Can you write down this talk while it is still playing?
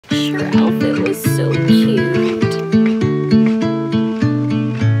Her outfit was so cute.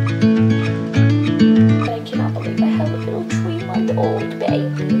 But I cannot believe I have a little 3-month-old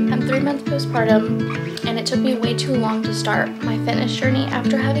baby. I'm 3 months postpartum, and it took me way too long to start my fitness journey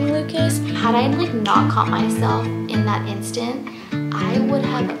after having Lucas. Had I like not caught myself in that instant, I would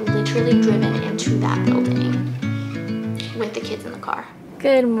have literally driven into that building with the kids in the car.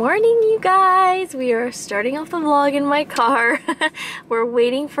 Good morning, you guys. We are starting off the vlog in my car. We're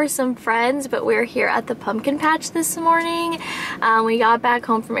waiting for some friends, but we're here at the pumpkin patch this morning. We got back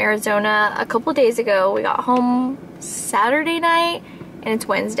home from Arizona a couple days ago. We got home Saturday night and it's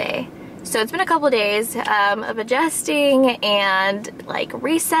Wednesday. So it's been a couple days of adjusting and like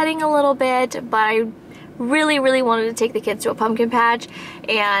resetting a little bit, but I really wanted to take the kids to a pumpkin patch,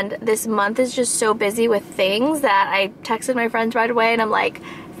 and this month is just so busy with things that I texted my friends right away and I'm like,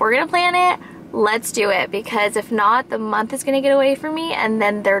 if we're gonna plan it, let's do it, because if not, the month is gonna get away from me and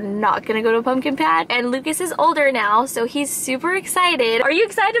then they're not gonna go to a pumpkin patch. And Lucas is older now, so he's super excited. Are you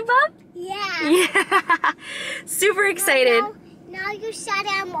excited, Bub? Yeah. Yeah. Super excited. Now you said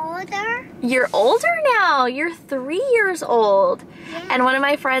I'm older? You're older now. You're 3 years old. Yeah. And one of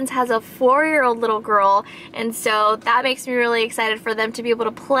my friends has a 4-year-old little girl, and so that makes me really excited for them to be able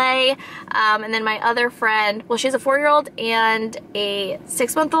to play. And then my other friend, well, she has a 4-year-old and a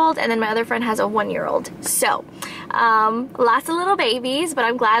 6-month-old, and then my other friend has a 1-year-old. So lots of little babies, but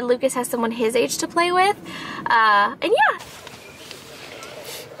I'm glad Lucas has someone his age to play with. And yeah,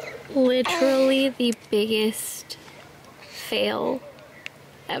 literally the biggest fail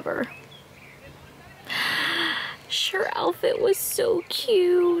ever. Her outfit was so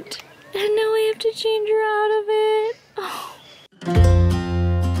cute, and now I have to change her out of it. Oh.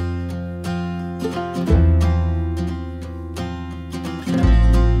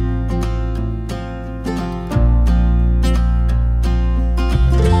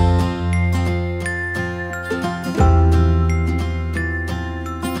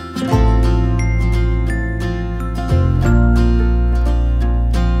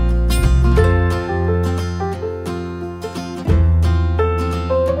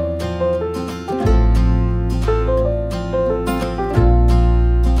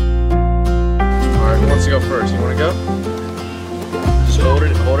 Go first. You want to go? Just hold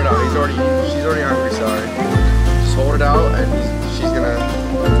it out. She's already hungry. Sorry. Just hold it out, and she's gonna.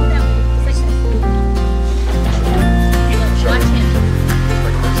 Watch him. Like this. She's gonna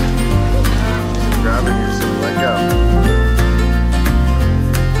grab it. You're just gonna let go.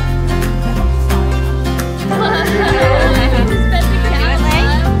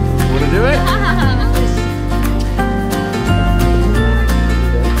 You wanna do it?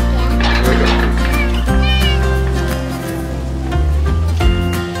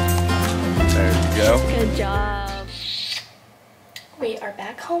 Good job. We are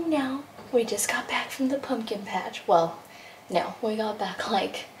back home now. We just got back from the pumpkin patch. Well, no, we got back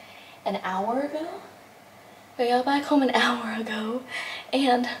like an hour ago. We got back home an hour ago,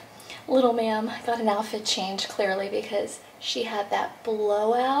 and little ma'am got an outfit change, clearly because she had that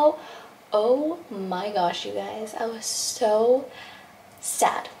blowout. Oh my gosh, you guys. I was so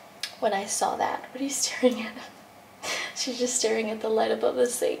sad when I saw that. What are you staring at? She's just staring at the light above the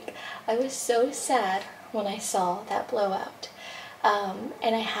sink. I was so sad when I saw that blowout.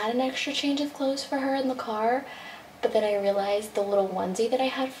 And I had an extra change of clothes for her in the car, but then I realized the little onesie that I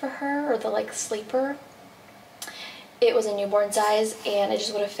had for her, or the like sleeper, it was a newborn size and it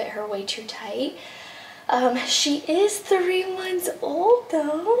just would have fit her way too tight. She is 3 months old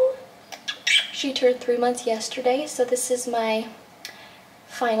though. She turned 3 months yesterday, so this is my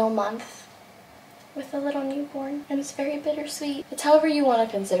final month with a little newborn, and it's very bittersweet. It's however you want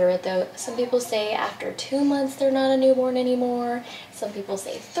to consider it though. Some people say after 2 months they're not a newborn anymore. Some people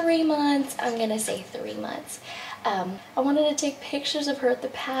say 3 months. I'm gonna say 3 months. I wanted to take pictures of her at the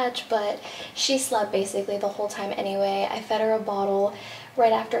patch, but she slept basically the whole time anyway. I fed her a bottle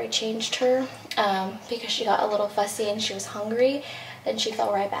right after I changed her because she got a little fussy and she was hungry. Then she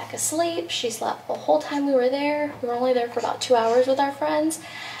fell right back asleep. She slept the whole time we were there. We were only there for about 2 hours with our friends.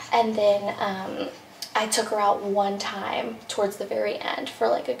 And then I took her out one time towards the very end for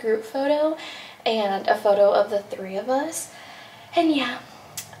like a group photo and a photo of the 3 of us. And yeah,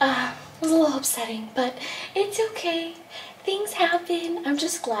 it was a little upsetting, but it's okay. Things happen. I'm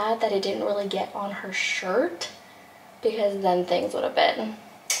just glad that it didn't really get on her shirt, because then things would have been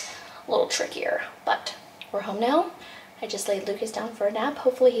a little trickier. But we're home now. I just laid Lucas down for a nap.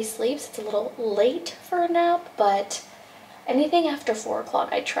 Hopefully he sleeps. It's a little late for a nap, but anything after 4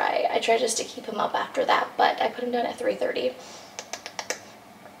 o'clock I try just to keep him up after that, but I put him down at 3:30.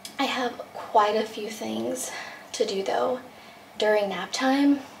 I have quite a few things to do though during nap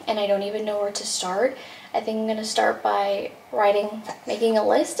time, and I don't even know where to start. I think I'm gonna start by making a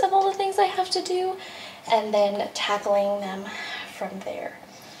list of all the things I have to do and then tackling them from there.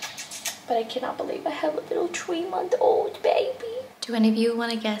 But I cannot believe I have a little 3-month-old baby. Do any of you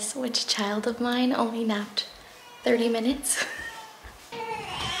want to guess which child of mine only napped 30 minutes?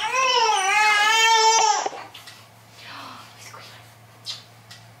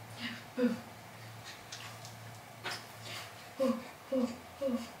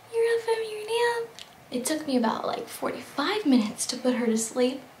 You're up from your nap. It took me about like 45 minutes to put her to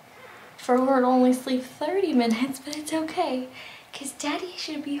sleep. For her to only sleep 30 minutes, but it's okay. Because Daddy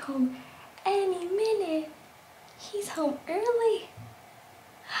should be home any minute. He's home early.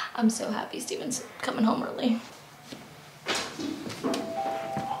 I'm so happy Steven's coming home early.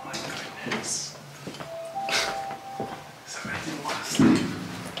 Oh my goodness. Somebody didn't want to sleep.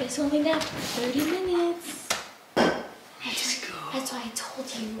 Guess only napped for 30 minutes. That's why I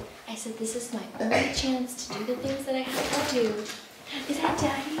told you. I said this is my only chance to do the things that I have to do. Is that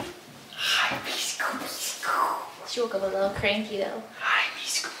Daddy? Hi, Misco. She woke up a little cranky though. Hi,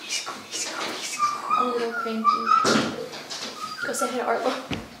 Misco. A little cranky. Go say hi to Arlo.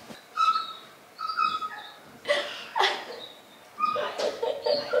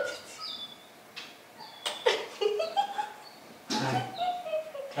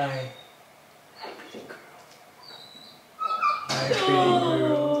 Hi. Hi, pretty girl. Hi, pretty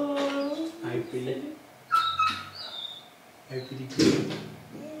girl. Hi, pretty. Hi, pretty girl.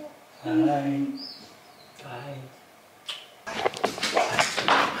 Hi. Hi.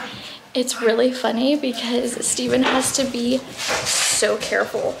 It's really funny because Steven has to be so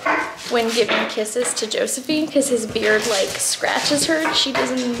careful when giving kisses to Josephine because his beard like scratches her. She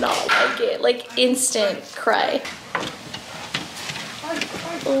does not like it. Like instant cry.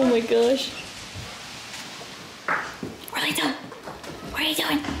 Oh my gosh. What are you doing? What are you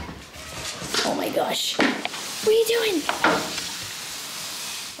doing? Oh my gosh. What are you doing?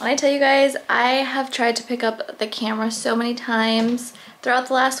 When I tell you guys, I have tried to pick up the camera so many times throughout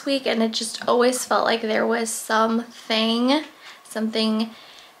the last week and it just always felt like there was something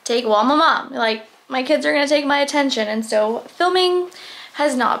take, well, I'm a mom. Like, my kids are gonna take my attention, and so filming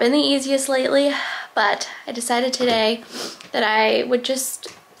has not been the easiest lately, but I decided today that I would just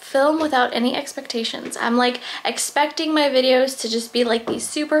film without any expectations. I'm like expecting my videos to just be like these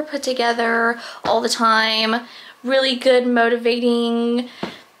super put together all the time, really good, motivating,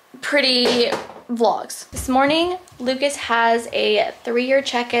 pretty vlogs. This morning, Lucas has a 3-year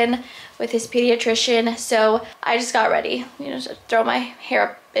check-in with his pediatrician, so I just got ready, you know, to throw my hair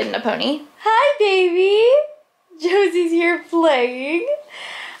up in a pony. Hi, baby! Josie's here playing.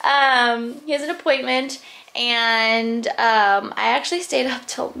 He has an appointment, and I actually stayed up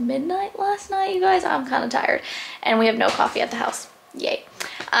till midnight last night, you guys. I'm kind of tired, and we have no coffee at the house. Yay.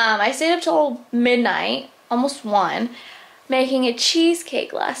 I stayed up till midnight, almost 1, making a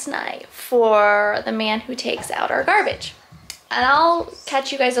cheesecake last night for the man who takes out our garbage. And I'll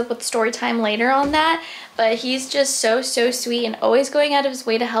catch you guys up with story time later on that, but he's just so sweet and always going out of his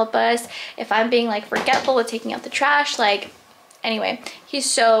way to help us. If I'm being like forgetful with taking out the trash, like, anyway, he's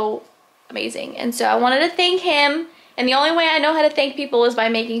so amazing. And so I wanted to thank him, and the only way I know how to thank people is by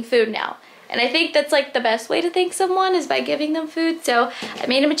making food now. And I think that's like the best way to thank someone is by giving them food. So I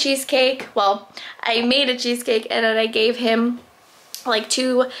made him a cheesecake. Well, I made a cheesecake and then I gave him like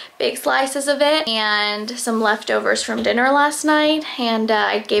 2 big slices of it and some leftovers from dinner last night. And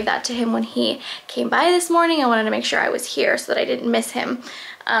I gave that to him when he came by this morning. I wanted to make sure I was here so that I didn't miss him.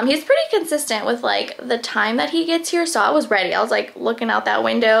 He's pretty consistent with like the time that he gets here. So I was ready. I was like looking out that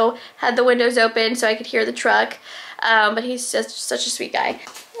window, had the windows open so I could hear the truck. But he's just such a sweet guy.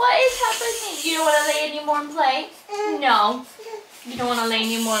 What is happening? You don't want to lay anymore and play? No. You don't want to lay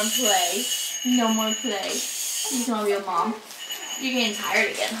anymore and play? No more play. You just want to be a mom. You're getting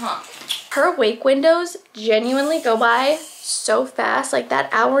tired again, huh? Her wake windows genuinely go by so fast. Like that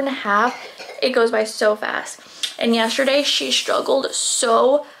hour and a half, it goes by so fast. And yesterday she struggled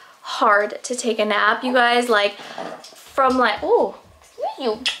so hard to take a nap, you guys. Like from like, oh,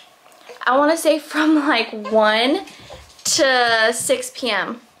 you. I want to say from like 1 to 6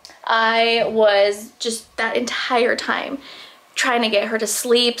 p.m. I was just that entire time trying to get her to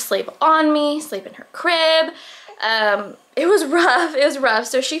sleep on me, sleep in her crib. It was rough.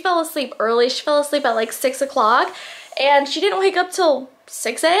 So she fell asleep early. She fell asleep at like 6 o'clock and she didn't wake up till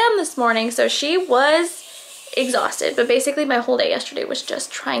 6 a.m. this morning. So she was exhausted, but basically my whole day yesterday was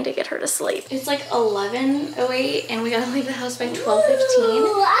just trying to get her to sleep. It's like 11:08 and we gotta leave the house by 12:15.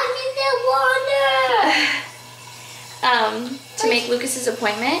 I need the water. To make Lucas's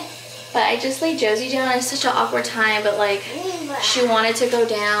appointment. But I just laid Josie down. It's such an awkward time, but like she wanted to go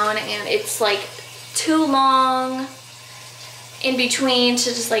down and it's like too long in between to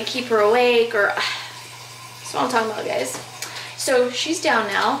just like keep her awake, or that's what I'm talking about, guys. So she's down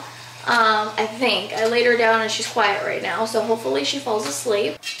now. I think I laid her down and she's quiet right now, so hopefully she falls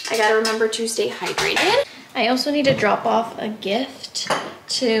asleep. I gotta remember to stay hydrated. I also need to drop off a gift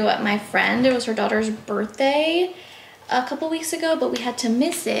to my friend. It was her daughter's birthday a couple weeks ago, but we had to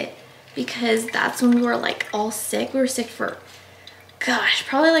miss it because that's when we were like all sick. We were sick for, gosh,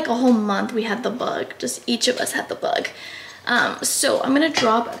 probably like a whole month. We had the bug. Just each of us had the bug. So I'm gonna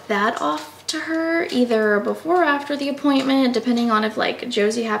drop that off to her either before or after the appointment, depending on if like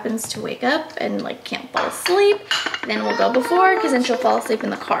Josie happens to wake up and like can't fall asleep. Then we'll go before, because then she'll fall asleep in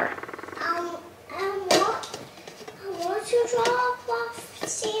the car. I want to drop off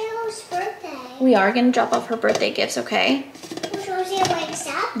Santa's birthday. We are gonna drop off her birthday gifts, okay? When Josie wakes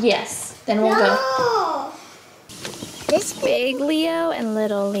up? Yes. Then we'll go. This big Leo and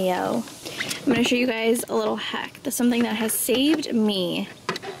little Leo. I'm gonna show you guys a little hack. That's something that has saved me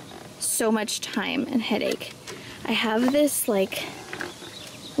so much time and headache. I have this like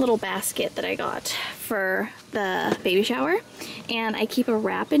little basket that I got for the baby shower, and I keep a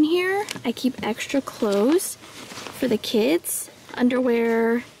wrap in here. I keep extra clothes for the kids,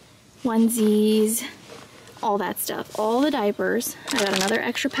 underwear, onesies, all that stuff, all the diapers. I got another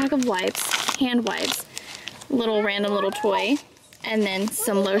extra pack of wipes, hand wipes, random little toy, and then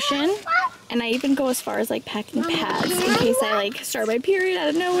some lotion. And I even go as far as like packing pads in case I like start my period out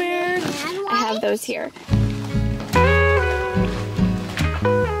of nowhere. I have those here.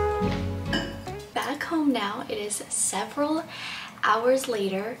 Back home now. It is several hours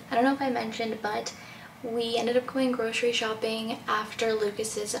later. I don't know if I mentioned, but we ended up going grocery shopping after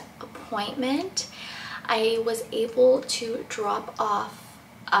Lucas's appointment. I was able to drop off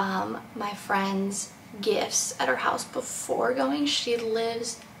my friend's gifts at her house before going. She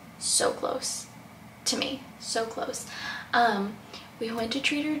lives so close to me, so close. We went to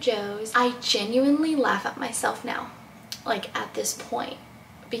Trader Joe's. I genuinely laugh at myself now, like at this point,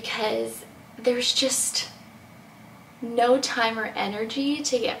 because there's just no time or energy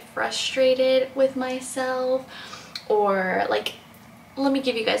to get frustrated with myself, or like, let me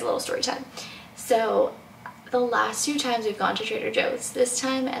give you guys a little story time. So the last 2 times we've gone to Trader Joe's, this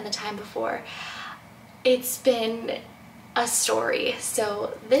time and the time before, it's been a story.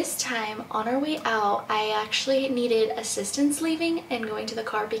 So this time on our way out, I actually needed assistance leaving and going to the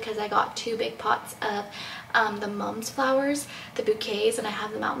car because I got 2 big pots of the mum's flowers, the bouquets, and I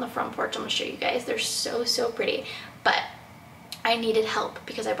have them out on the front porch. I'm gonna show you guys. They're so pretty, but I needed help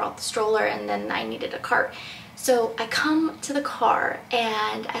because I brought the stroller and then I needed a cart. So I come to the car,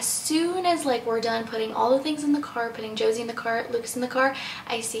 and as soon as like we're done putting all the things in the car, putting Josie in the car, Lucas in the car,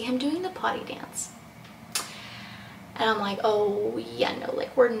 I see him doing the potty dance. And I'm like, oh yeah, no,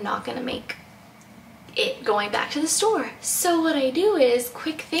 like we're not gonna make it going back to the store. So what I do is,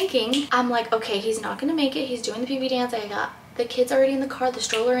 quick thinking, I'm like, okay, he's not gonna make it. He's doing the PB dance. I got the kids already in the car, the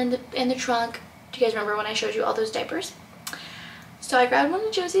stroller in the trunk. Do you guys remember when I showed you all those diapers? So I grabbed one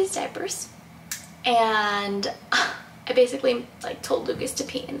of Josie's diapers, and I basically like told Lucas to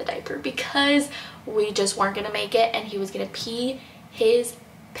pee in the diaper because we just weren't gonna make it, and he was gonna pee his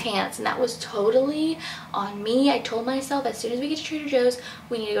pants, and that was totally on me. I told myself as soon as we get to Trader Joe's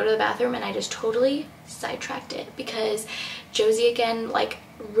we need to go to the bathroom, and I just totally sidetracked it because Josie, again, like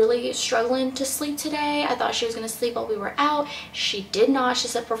really struggling to sleep today. I thought she was gonna sleep while we were out. She did not. She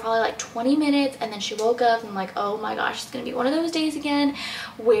slept for probably like 20 minutes, and then she woke up, and I'm like, oh my gosh, it's gonna be one of those days again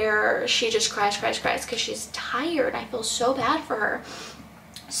where she just cries because she's tired. I feel so bad for her.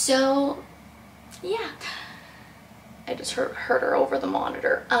 So yeah, I just heard her over the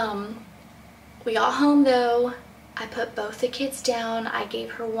monitor. We got home though. I put both the kids down. I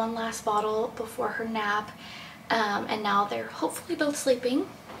gave her one last bottle before her nap, and now they're hopefully both sleeping.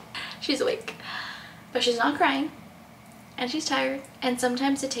 She's awake, but she's not crying, and she's tired, and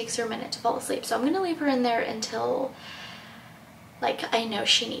sometimes it takes her a minute to fall asleep. So I'm gonna leave her in there until like I know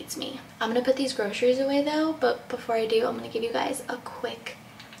she needs me. I'm gonna put these groceries away though, but before I do, I'm gonna give you guys a quick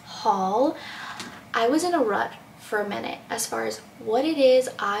haul. I was in a rut for a minute as far as what it is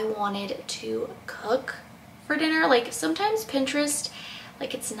I wanted to cook for dinner. Like sometimes Pinterest,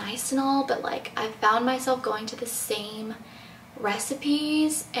 like it's nice and all, but like I found myself going to the same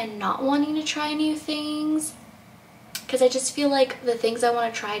recipes and not wanting to try new things, because I just feel like the things I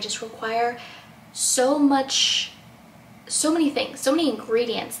want to try just require so many things, so many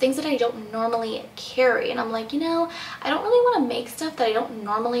ingredients, things that I don't normally carry. And I'm like, you know, I don't really want to make stuff that I don't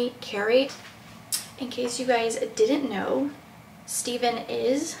normally carry. In case you guys didn't know, Steven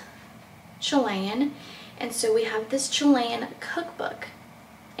is Chilean, and so we have this Chilean cookbook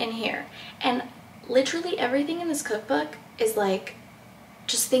in here, and literally everything in this cookbook is like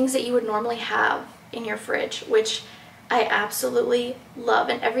just things that you would normally have in your fridge, which I absolutely love,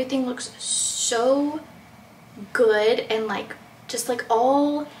 and everything looks so good and like just like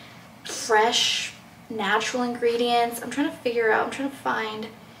all fresh natural ingredients. I'm trying to find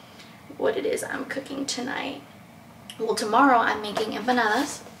what it is I'm cooking tonight. Well, tomorrow I'm making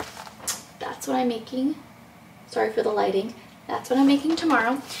empanadas. That's what I'm making. Sorry for the lighting. That's what I'm making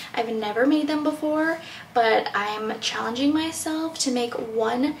tomorrow. I've never made them before, but I'm challenging myself to make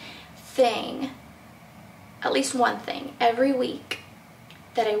one thing, at least one thing every week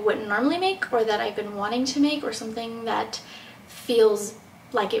that I wouldn't normally make, or that I've been wanting to make, or something that feels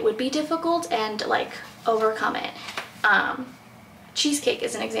like it would be difficult, and like overcome it. Cheesecake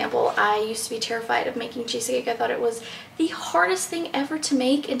is an example. I used to be terrified of making cheesecake. I thought it was the hardest thing ever to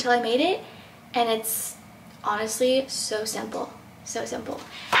make until I made it, and it's honestly so simple, so simple.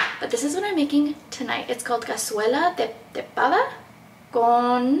 But this is what I'm making tonight. It's called cazuela de pava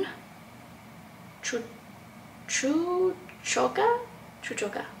con chuchoca.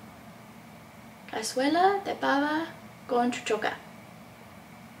 Cazuela de pava con chuchoca.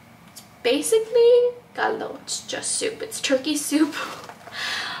 It's basically caldo. It's just soup. It's turkey soup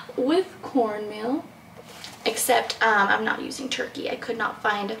with cornmeal, except I'm not using turkey. I could not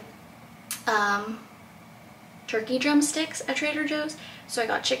find turkey drumsticks at Trader Joe's, so I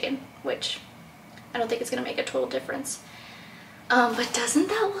got chicken, which I don't think it's gonna make a total difference. But doesn't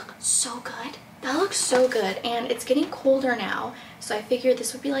that look so good? That looks so good, and it's getting colder now, so I figured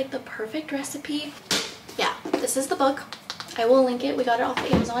this would be like the perfect recipe. Yeah, this is the book. I will link it. We got it off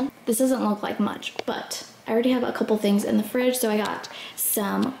of Amazon. This doesn't look like much, but I already have a couple things in the fridge. So I got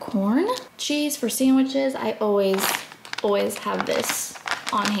some corn cheese for sandwiches. I always have this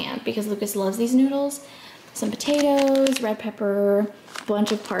on hand because Lucas loves these noodles. Some potatoes, red pepper,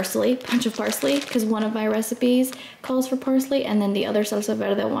 bunch of parsley, because one of my recipes calls for parsley, and then the other salsa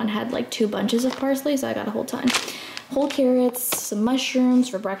verde one had like 2 bunches of parsley, so I got a whole ton. Whole carrots, some mushrooms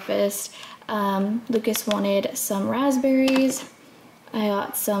for breakfast. Lucas wanted some raspberries. I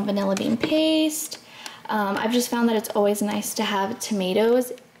got some vanilla bean paste. I've just found that it's always nice to have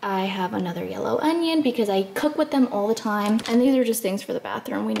tomatoes. I have another yellow onion because I cook with them all the time. And these are just things for the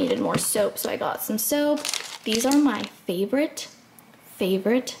bathroom. We needed more soap, so I got some soap. These are my favorite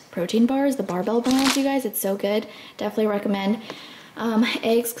protein bars, the barbell brands, you guys. It's so good. Definitely recommend.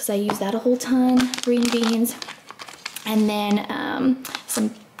 Eggs, because I use that a whole ton. Green beans. And then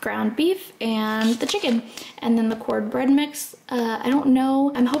some ground beef and the chicken, and then the cornbread mix. I don't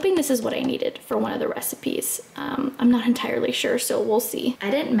know, I'm hoping this is what I needed for one of the recipes. I'm not entirely sure, so we'll see. I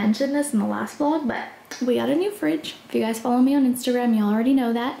didn't mention this in the last vlog, but we got a new fridge. If you guys follow me on Instagram, you already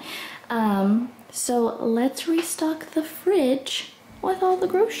know that. So let's restock the fridge with all the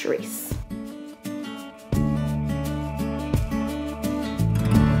groceries.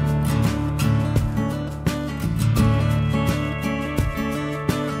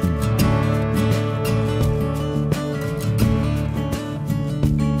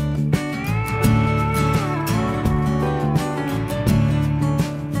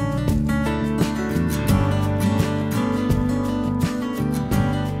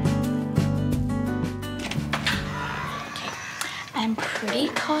 I'm pretty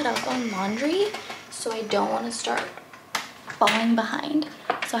caught up on laundry, so I don't want to start falling behind.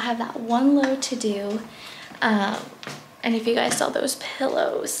 So I have that one load to do. And if you guys saw those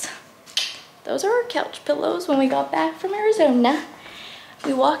pillows, those are our couch pillows when we got back from Arizona.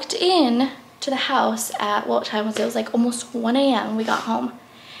 We walked in to the house at, what time was it? It was like almost 1 a.m. when we got home.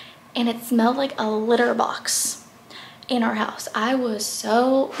 And it smelled like a litter box in our house. I was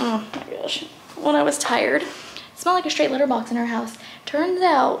so, oh my gosh, when I was tired. It smelled like a straight litter box in our house. Turns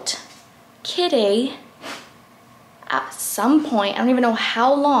out, Kitty, at some point, I don't even know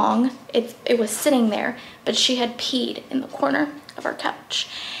how long it was sitting there, but she had peed in the corner of our couch.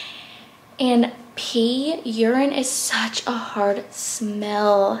 And urine is such a hard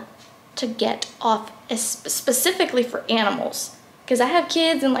smell to get off, specifically for animals. Because I have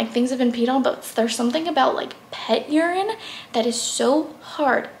kids and like things have been peed on, but there's something about like pet urine that is so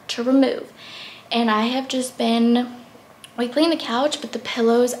hard to remove. And I have just been, we cleaned the couch, but the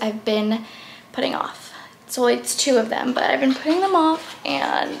pillows I've been putting off. So it's 2 of them, but I've been putting them off,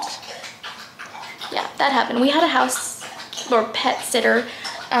 and yeah, that happened. We had a house or pet sitter,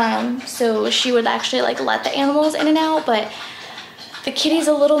 so she would actually like let the animals in and out, but the kitty's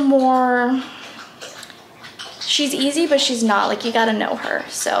a little more, she's easy, but she's not, like you gotta know her.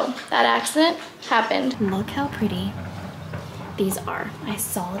 So that accident happened. Look how pretty these are. I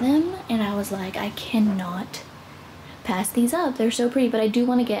saw them and I was like, I cannot pass these up. They're so pretty, but I do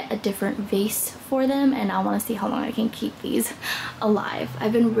want to get a different vase for them, and I want to see how long I can keep these alive.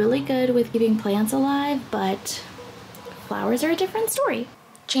 I've been really good with keeping plants alive, but flowers are a different story.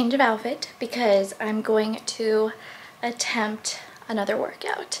 Change of outfit because I'm going to attempt another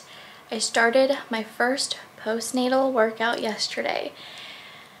workout. I started my first postnatal workout yesterday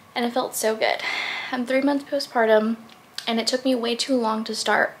and it felt so good. I'm 3 months postpartum and it took me way too long to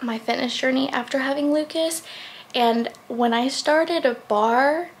start my fitness journey after having Lucas. And when I started a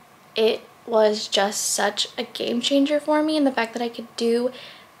bar, it was just such a game changer for me, and the fact that I could do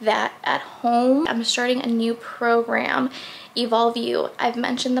that at home. I'm starting a new program, Evolve You. I've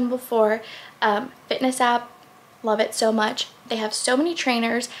mentioned them before. Fitness app, love it so much. They have so many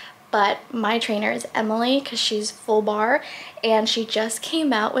trainers, but my trainer is Emily because she's full bar, and she just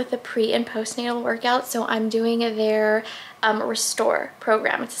came out with a pre and postnatal workout, so I'm doing their Restore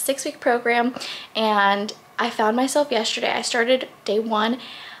program. It's a 6-week program, and I found myself yesterday, I started day 1,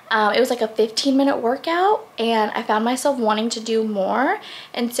 it was like a 15-minute workout, and I found myself wanting to do more,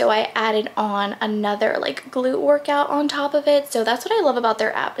 and so I added on another like glute workout on top of it. So that's what I love about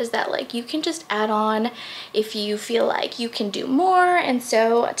their app, is that like you can just add on if you feel like you can do more. And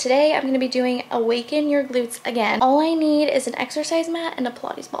so today I'm going to be doing Awaken Your Glutes again. All I need is an exercise mat and a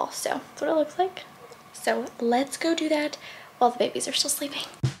Pilates ball, so that's what it looks like. So let's go do that while the babies are still sleeping.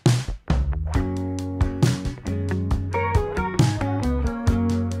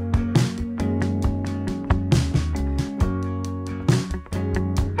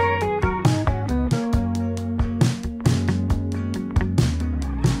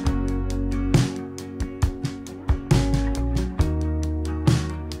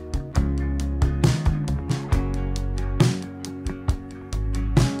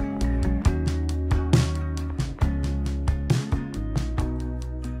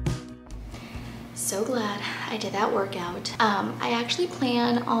 So glad I did that workout. I actually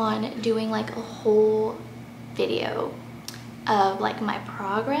plan on doing like a whole video of like my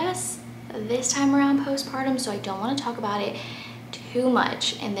progress this time around postpartum, so I don't want to talk about it too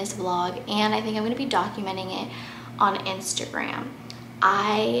much in this vlog, and I think I'm going to be documenting it on Instagram.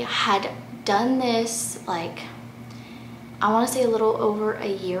 I had done this like, I want to say a little over a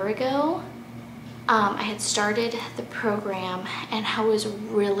year ago. I had started the program and I was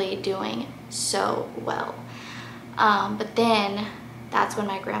really doing so well, but then that's when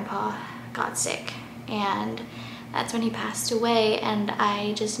my grandpa got sick, and that's when he passed away, and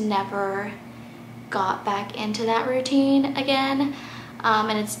I just never got back into that routine again,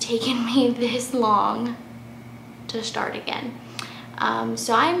 and it's taken me this long to start again.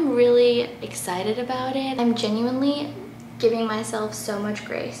 So I'm really excited about it. I'm genuinely giving myself so much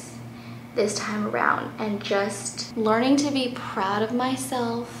grace this time around, and just learning to be proud of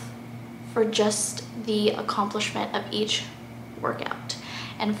myself for just the accomplishment of each workout,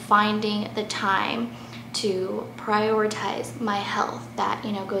 and finding the time to prioritize my health. That,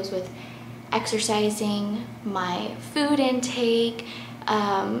 you know, goes with exercising, my food intake,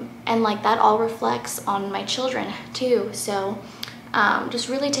 and like that all reflects on my children too. So just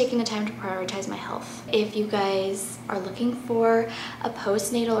really taking the time to prioritize my health. If you guys are looking for a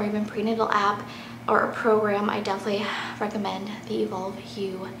postnatal or even prenatal app or a program, I definitely recommend the Evolve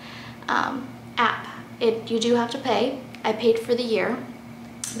You app. You do have to pay. I paid for the year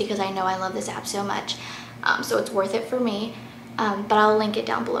because I know I love this app so much, so it's worth it for me, but I'll link it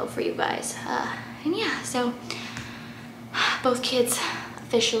down below for you guys. And yeah, so both kids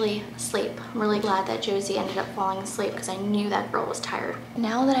officially asleep. I'm really glad that Josie ended up falling asleep because I knew that girl was tired.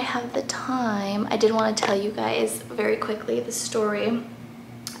 Now that I have the time, I did want to tell you guys very quickly the story of,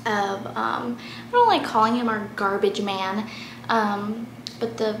 I don't like calling him our garbage man,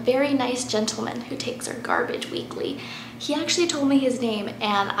 but the very nice gentleman who takes our garbage weekly. He actually told me his name,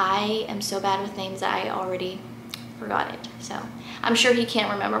 and I am so bad with names that I already forgot it. So I'm sure he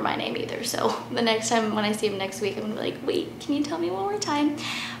can't remember my name either. So the next time when I see him next week, I'm gonna be like, wait, can you tell me one more time?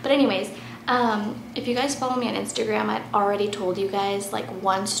 But anyways, if you guys follow me on Instagram, I've already told you guys like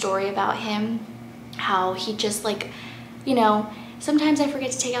one story about him, how he just like, you know, sometimes I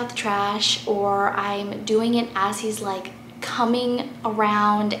forget to take out the trash, or I'm doing it as he's like coming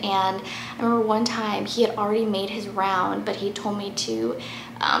around. And I remember one time he had already made his round, but he told me to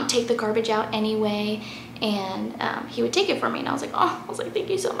take the garbage out anyway, and he would take it for me, and I was like, thank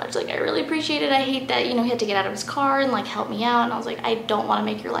you so much, like I really appreciate it. I hate that, you know, he had to get out of his car and like help me out, and I was like, I don't want to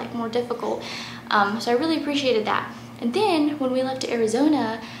make your life more difficult, so I really appreciated that. And then when we left to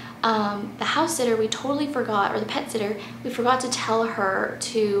Arizona, the house sitter, we totally forgot, or the pet sitter, we forgot to tell her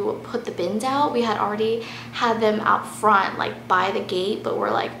to put the bins out. We had already had them out front, like by the gate, but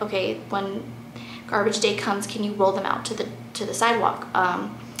we're like, okay, when garbage day comes, can you roll them out to the sidewalk?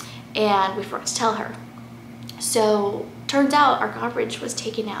 And we forgot to tell her. So turns out our garbage was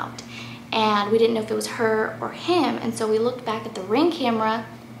taken out, and we didn't know if it was her or him. And so we looked back at the Ring camera.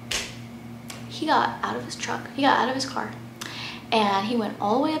 He got out of his truck, he got out of his car, and he went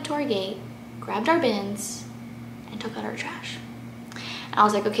all the way up to our gate, grabbed our bins, and took out our trash. And I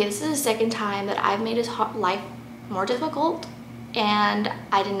was like, okay, this is the second time that I've made his life more difficult, and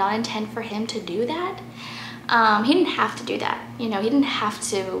I did not intend for him to do that. He didn't have to do that, you know. He didn't have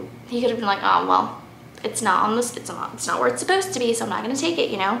to. He could have been like, oh well, it's not on this, it's not where it's supposed to be, so I'm not gonna take it,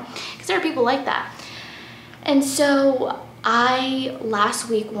 you know, because there are people like that. And so I last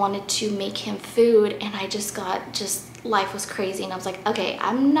week wanted to make him food, and I just life was crazy, and I was like, okay,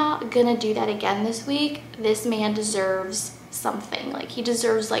 I'm not gonna do that again this week. This man deserves something. Like, he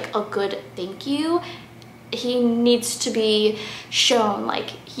deserves like a good thank you. He needs to be shown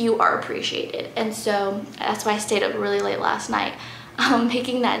like you are appreciated. And so that's why I stayed up really late last night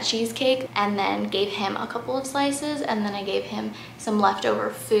making that cheesecake, and then gave him a couple of slices, and then I gave him some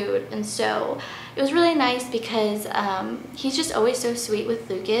leftover food. And so it was really nice because he's just always so sweet with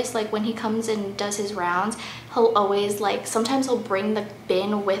Lucas. Like, when he comes and does his rounds, he'll always, like, sometimes he'll bring the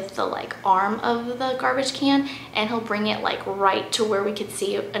bin with the like arm of the garbage can, and he'll bring it like right to where we could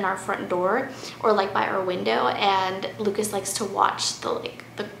see it in our front door, or like by our window. And Lucas likes to watch the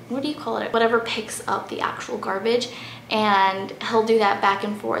what do you call it, whatever picks up the actual garbage, and he'll do that back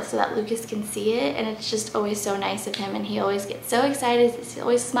and forth so that Lucas can see it. And it's just always so nice of him, and he always gets so excited. He's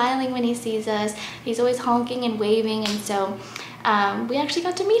always smiling when he sees us. He's always honking and waving. And so we actually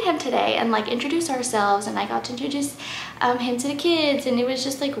got to meet him today and like introduce ourselves, and I got to introduce him to the kids, and it was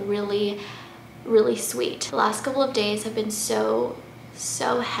just like really, really sweet. The last couple of days have been so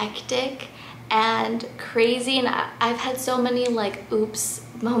hectic and crazy, and I've had so many like oops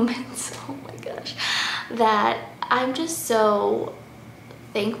moments, oh my gosh, that I'm just so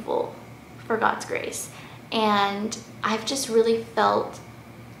thankful for God's grace. And I've just really felt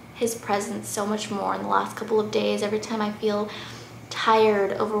his presence so much more in the last couple of days. Every time I feel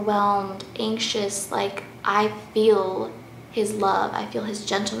tired, overwhelmed, anxious, like, I feel his love, I feel his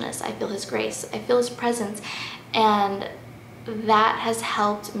gentleness, I feel his grace, I feel his presence. And that has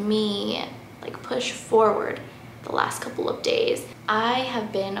helped me like push forward the last couple of days. I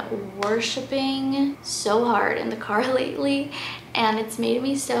have been worshiping so hard in the car lately, and it's made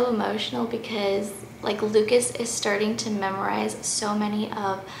me so emotional because like Lucas is starting to memorize so many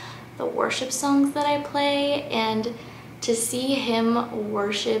of the worship songs that I play, and to see him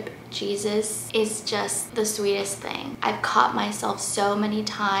worship Jesus is just the sweetest thing. I've caught myself so many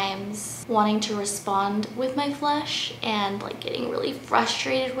times wanting to respond with my flesh and like getting really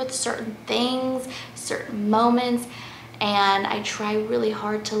frustrated with certain things, certain moments, and I try really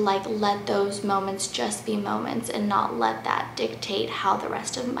hard to like let those moments just be moments and not let that dictate how the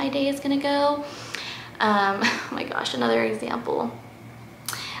rest of my day is gonna go. Oh my gosh, another example.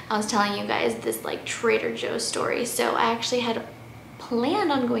 I was telling you guys this like Trader Joe's story. So I actually had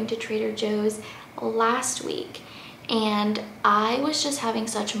planned on going to Trader Joe's last week, and I was just having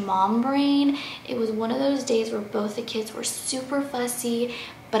such mom brain. It was one of those days where both the kids were super fussy,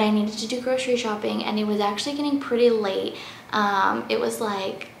 but I needed to do grocery shopping, and it was actually getting pretty late. It was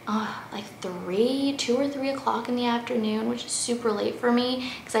like 2 or 3 o'clock in the afternoon, which is super late for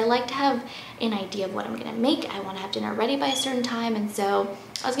me because I like to have an idea of what I'm gonna make. I want to have dinner ready by a certain time, and so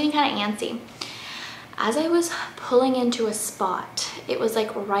I was getting kind of antsy. As I was pulling into a spot, it was like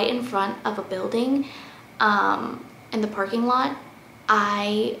right in front of a building in the parking lot.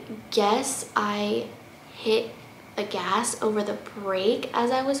 I guess I hit the gas over the brake as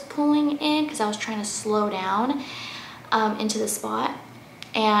I was pulling in because I was trying to slow down into the spot,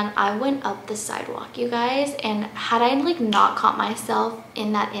 and I went up the sidewalk, you guys. And had I like not caught myself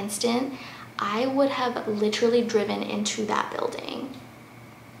in that instant, I would have literally driven into that building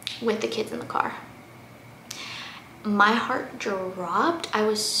with the kids in the car. My heart dropped. I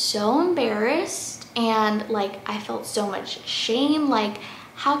was so embarrassed, and like I felt so much shame. Like,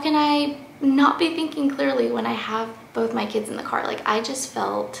 how can I not be thinking clearly when I have both my kids in the car? Like, I just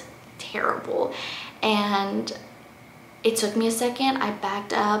felt terrible, and it took me a second. I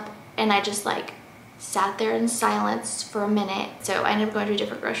backed up and I just like sat there in silence for a minute. So I ended up going to a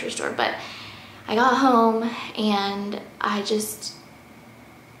different grocery store, but I got home and I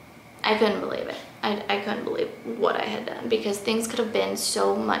couldn't believe it. I couldn't believe what I had done, because things could have been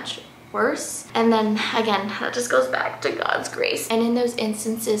so much worse. And then again, that just goes back to God's grace. And in those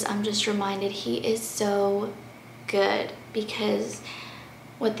instances, I'm just reminded He is so good, because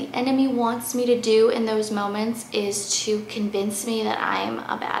what the enemy wants me to do in those moments is to convince me that I'm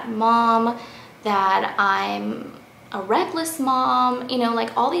a bad mom, that I'm a reckless mom, you know,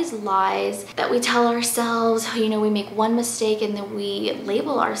 like all these lies that we tell ourselves. You know, we make one mistake and then we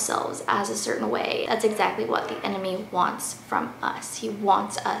label ourselves as a certain way. That's exactly what the enemy wants from us. He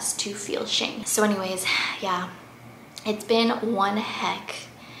wants us to feel shame. So anyways, yeah, it's been one heck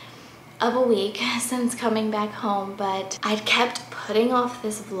of a week since coming back home, but I'd kept putting off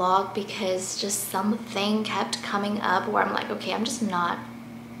this vlog because just something kept coming up where I'm like, okay, I'm just not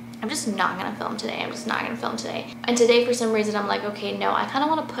gonna film today. I'm just not gonna film today. And today, for some reason, I'm like, okay, no, I kind of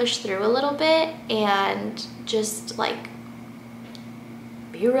want to push through a little bit and just like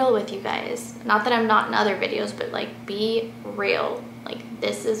be real with you guys. Not that I'm not in other videos, but like be real. Like,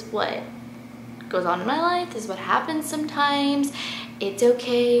 this is what goes on in my life. This is what happens sometimes. It's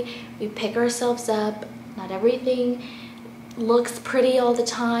okay. We pick ourselves up. Not everything looks pretty all the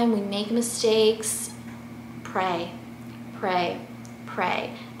time. We make mistakes. Pray, pray,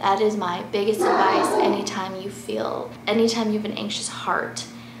 pray. That is my biggest advice anytime you have an anxious heart.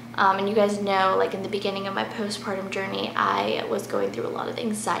 And you guys know, like in the beginning of my postpartum journey, I was going through a lot of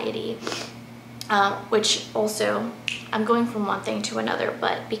anxiety, which also, I'm going from one thing to another,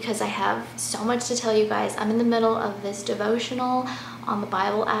 but because I have so much to tell you guys, I'm in the middle of this devotional on the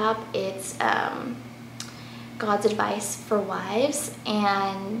Bible app. It's God's advice for wives,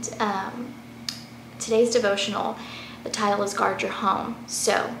 and today's devotional, the title is Guard Your Home.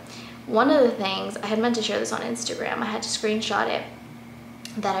 So one of the things, I had meant to share this on Instagram, I had to screenshot it,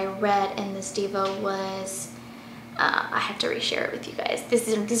 that I read in this Devo was, I have to reshare it with you guys.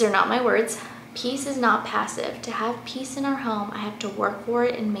 These are not my words. Peace is not passive. To have peace in our home, I have to work for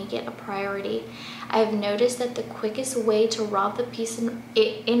it and make it a priority. I have noticed that the quickest way to rob the peace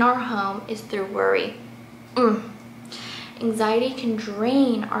in our home is through worry. Anxiety can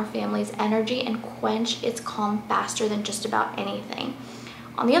drain our family's energy and quench its calm faster than just about anything.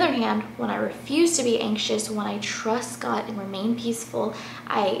 On the other hand, when I refuse to be anxious, when I trust God and remain peaceful,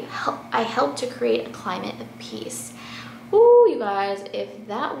 I help to create a climate of peace. Ooh, you guys, if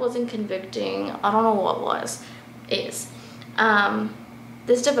that wasn't convicting, I don't know what is.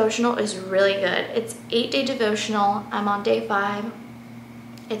 This devotional is really good. It's 8-day devotional. I'm on day 5.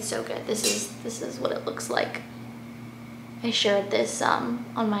 It's so good. This is what it looks like. I shared this on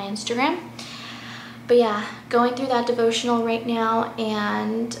my Instagram. But yeah, going through that devotional right now,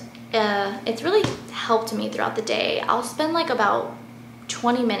 and it's really helped me throughout the day. I'll spend like about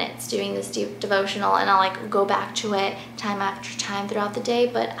 20 minutes doing this devotional, and I'll like go back to it time after time throughout the day,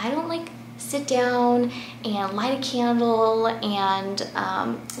 but I don't like sit down and light a candle and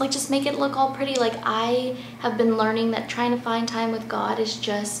like just make it look all pretty. Like, I have been learning that trying to find time with God is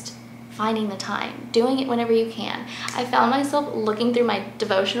just finding the time, doing it whenever you can. I found myself looking through my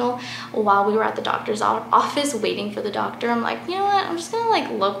devotional while we were at the doctor's office waiting for the doctor. I'm like, you know what, I'm just gonna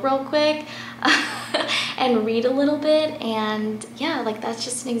like look real quick and read a little bit. And yeah, like that's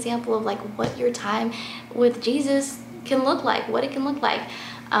just an example of like what your time with Jesus can look like, what it can look like.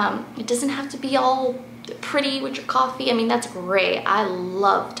 It doesn't have to be all pretty with your coffee. I mean, that's great. I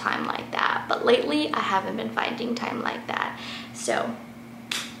love time like that, but lately I haven't been finding time like that. So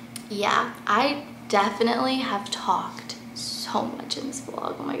yeah, I definitely have talked so much in this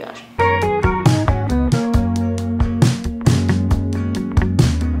vlog. Oh my gosh.